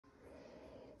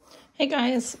Hey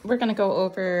guys, we're going to go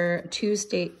over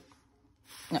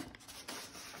no,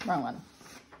 wrong one.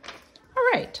 All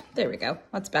right, there we go.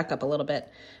 Let's back up a little bit.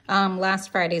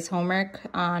 Last Friday's homework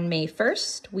on May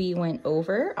 1st, we went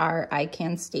over our I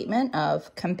can statement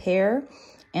of compare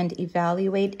and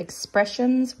evaluate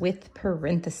expressions with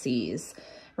parentheses.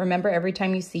 Remember, every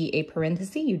time you see a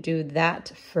parenthesis, you do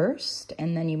that first,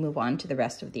 and then you move on to the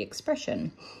rest of the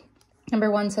expression.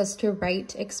 Number 1 says to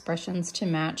write expressions to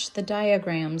match the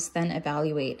diagrams, then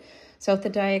evaluate. So if the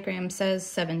diagram says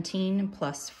 17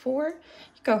 plus 4,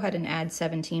 you go ahead and add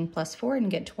 17 plus 4 and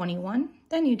get 21.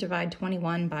 Then you divide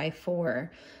 21 by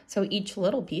 4. So each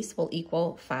little piece will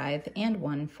equal 5 and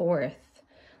 1/4.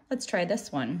 Let's try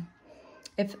this one.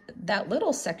 If that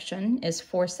little section is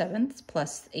 4/7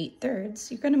 plus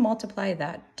 8/3, you're going to multiply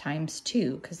that times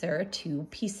 2 because there are 2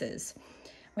 pieces.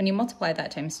 When you multiply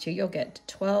that times 2, you'll get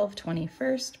 12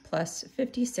 21st plus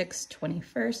 56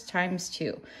 21st times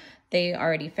 2. They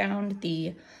already found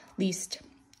the least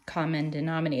common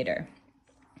denominator.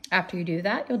 After you do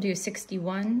that, you'll do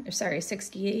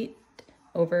 68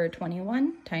 over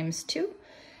 21 times 2,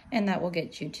 and that will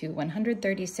get you to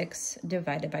 136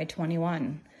 divided by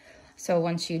 21. So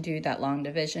once you do that long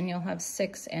division, you'll have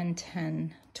 6 and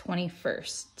 10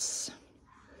 21sts.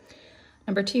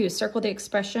 Number 2, circle the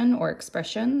expression or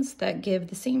expressions that give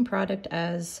the same product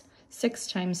as 6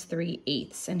 times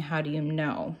 3/8. And how do you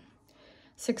know?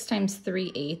 6 times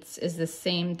 3/8 is the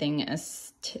same thing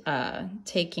as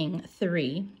taking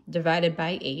 3 divided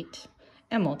by 8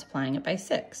 and multiplying it by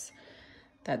 6.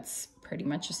 That's pretty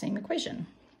much the same equation.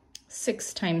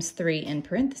 6 times 3 in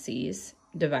parentheses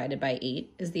divided by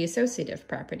 8 is the associative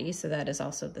property, so that is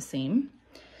also the same.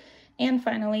 And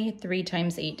finally, 3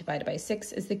 times 8 divided by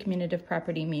 6 is the commutative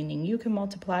property, meaning you can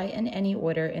multiply in any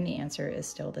order and the answer is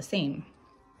still the same.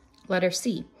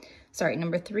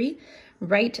 Number 3,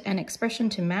 write an expression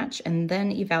to match and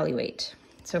then evaluate.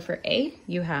 So for A,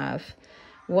 you have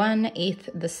 1/8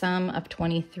 the sum of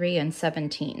 23 and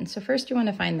 17. So first you want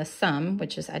to find the sum,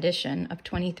 which is addition of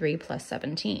 23 plus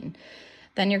 17.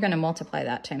 Then you're going to multiply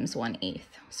that times 1/8.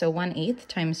 So 1/8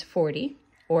 times 40,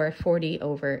 or 40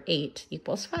 over 8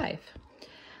 equals 5.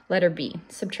 Letter B,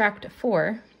 subtract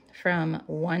 4 from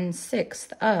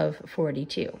 1/6 of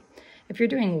 42. If you're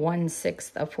doing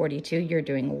 1/6 of 42, you're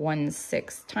doing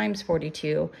 1/6 times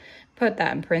 42, put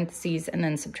that in parentheses, and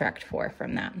then subtract 4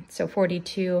 from that. So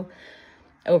 42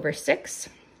 over 6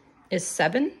 is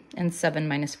 7, and 7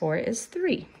 minus 4 is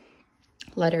 3.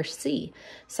 Letter C,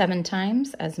 7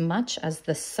 times as much as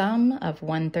the sum of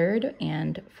 1/3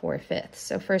 and 4/5.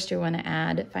 So first you want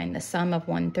to find the sum of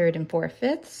 1/3 and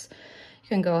 4/5. You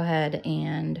can go ahead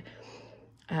and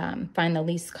find the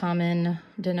least common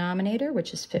denominator,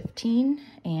 which is 15,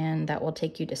 and that will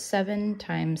take you to 7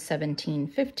 times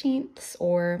 17/15,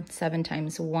 or 7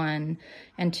 times 1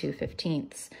 and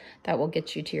 2/15. That will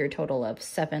get you to your total of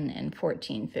 7 and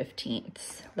 14/15.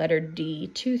 Letter D,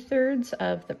 2/3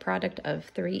 of the product of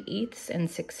 3/8 and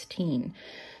 16.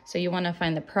 So you want to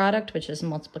find the product, which is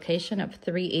multiplication of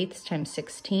 3/8 times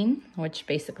 16, which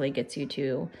basically gets you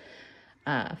to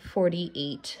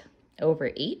 48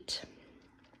 over 8.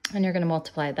 And you're going to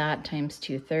multiply that times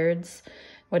 2/3.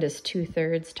 What is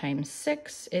 2/3 times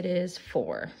 6? It is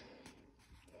 4.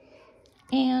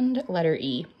 And letter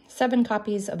E, 7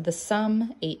 copies of the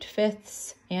sum,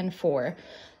 8/5 and 4.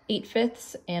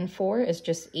 8/5 and 4 is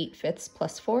just 8/5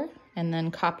 plus 4. And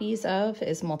then copies of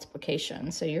is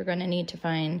multiplication. So you're going to need to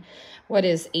find what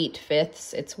is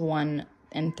 8/5. It's 1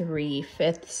 and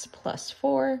 3/5 plus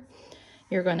 4.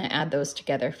 You're going to add those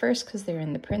together first because they're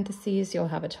in the parentheses. You'll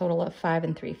have a total of 5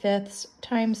 and 3/5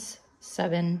 times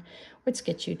 7, which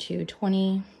gets you to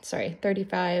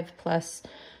 35 plus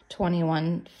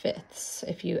 21/5.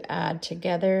 If you add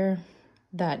together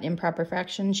that improper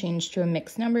fraction, change to a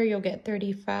mixed number, you'll get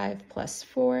 35 plus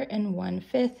 4 and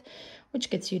 1/5, which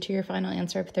gets you to your final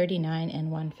answer of 39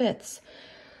 and 1/5.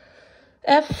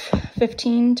 F,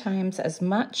 15 times as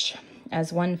much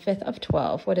as 1/5 of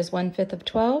 12. What is 1/5 of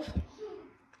 12?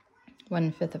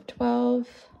 1/5 of 12.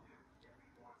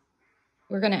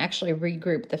 We're going to actually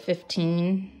regroup the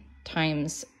 15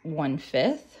 times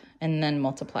 1/5 and then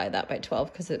multiply that by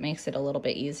 12 because it makes it a little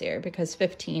bit easier, because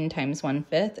 15 times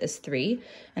 1/5 is 3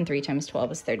 and 3 times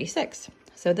 12 is 36.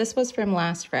 So this was from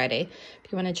last Friday.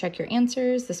 If you want to check your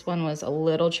answers, this one was a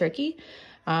little tricky.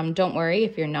 Don't worry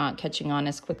if you're not catching on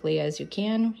as quickly as you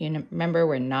can. Remember,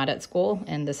 we're not at school,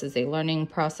 and this is a learning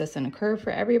process and a curve for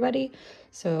everybody.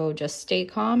 So just stay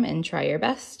calm and try your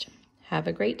best. Have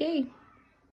a great day.